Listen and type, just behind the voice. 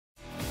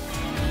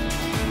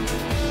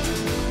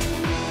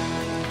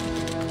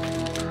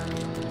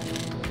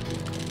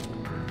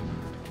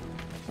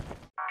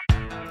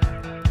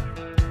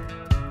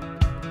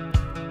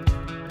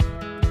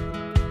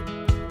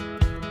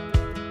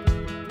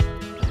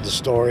The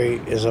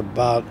story is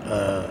about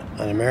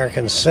an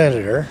American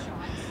senator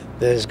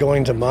that is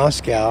going to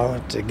Moscow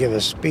to give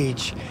a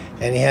speech,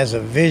 and he has a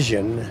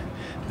vision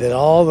that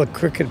all the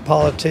crooked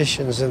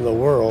politicians in the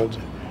world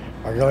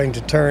are going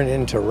to turn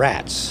into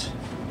rats.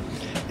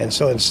 And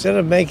so instead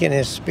of making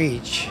his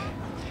speech,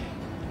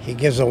 he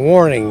gives a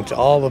warning to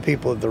all the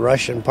people at the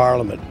Russian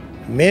parliament.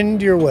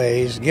 Mend your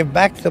ways, give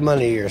back the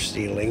money you're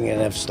stealing and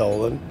have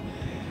stolen,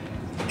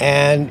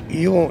 and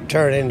you won't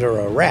turn into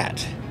a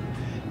rat.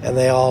 And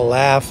they all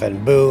laugh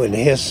and boo and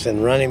hiss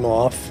and run him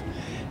off.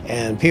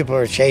 And people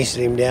are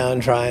chasing him down,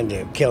 trying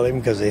to kill him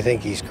because they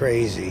think he's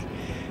crazy.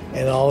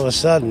 And all of a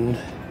sudden,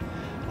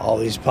 all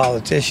these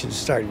politicians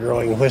start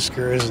growing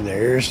whiskers and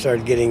their ears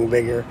start getting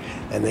bigger,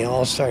 and they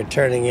all start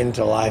turning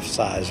into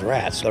life-size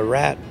rats. The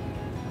rat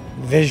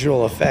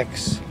visual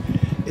effects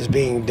is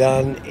being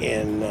done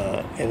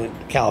in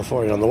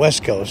California on the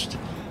West Coast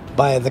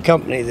by the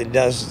company that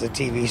does the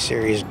TV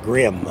series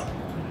Grimm,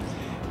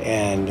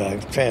 and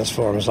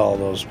transforms all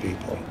those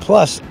people.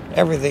 Plus,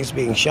 everything's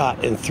being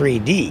shot in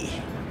 3D.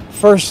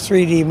 First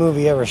 3D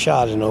movie ever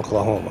shot in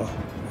Oklahoma.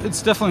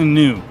 It's definitely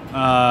new.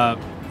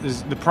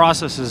 The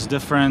process is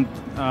different.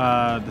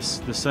 The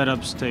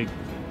setups take,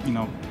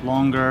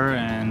 longer,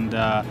 and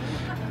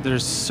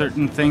there's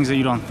certain things that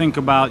you don't think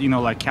about,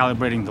 like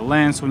calibrating the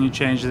lens when you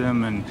change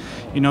them, and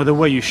the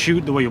way you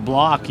shoot, the way you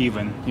block,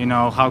 even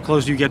how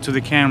close you get to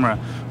the camera,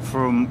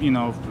 from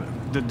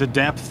the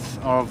depth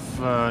of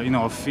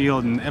a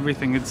field and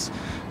everything. It's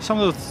some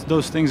of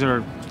those things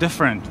are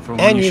different from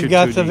when you shoot 2D. And you've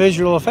got the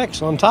visual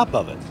effects on top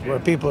of it, where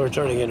people are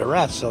turning into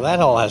rats. So that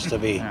all has to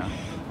be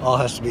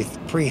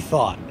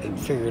pre-thought and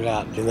figured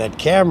out. And that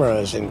camera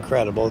is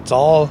incredible. It's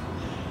all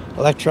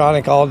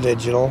electronic, all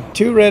digital.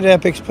 2 Red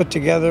Epics put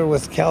together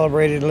with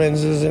calibrated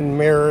lenses and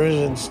mirrors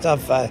and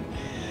stuff.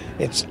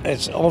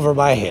 It's over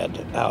my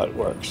head how it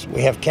works.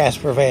 We have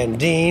Casper Van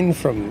Dien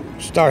from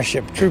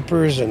Starship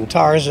Troopers and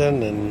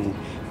Tarzan and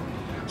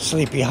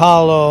Sleepy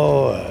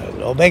Hollow,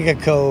 Omega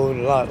Code,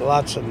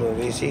 lots of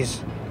movies. He's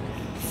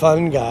a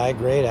fun guy,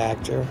 great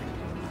actor,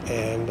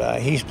 and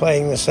he's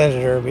playing the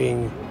senator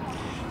being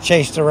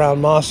chased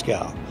around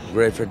Moscow.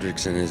 Grey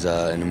Frederickson is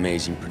an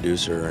amazing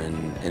producer,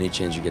 and any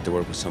chance you get to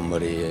work with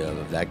somebody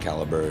of that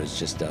caliber is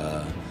just,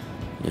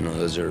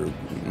 those are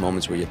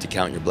moments where you have to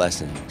count your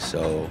blessings.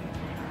 So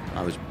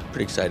I was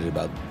pretty excited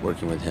about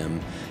working with him.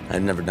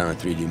 I'd never done a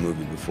 3D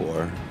movie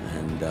before,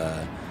 and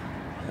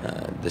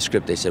the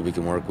script, they said we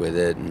can work with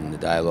it, and the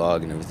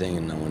dialogue and everything,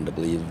 and I wanted to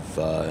believe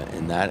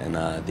in that. And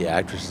the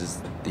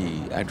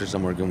actress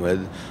I'm working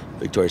with,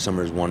 Victoria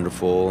Summer, is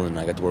wonderful, and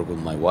I got to work with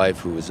my wife,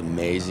 who was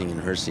amazing in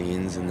her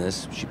scenes in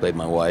this. She played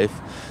my wife.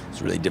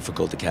 It's really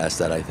difficult to cast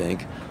that, I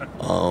think.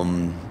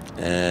 And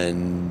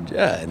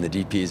the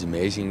DP is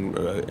amazing,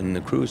 and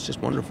the crew is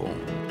just wonderful.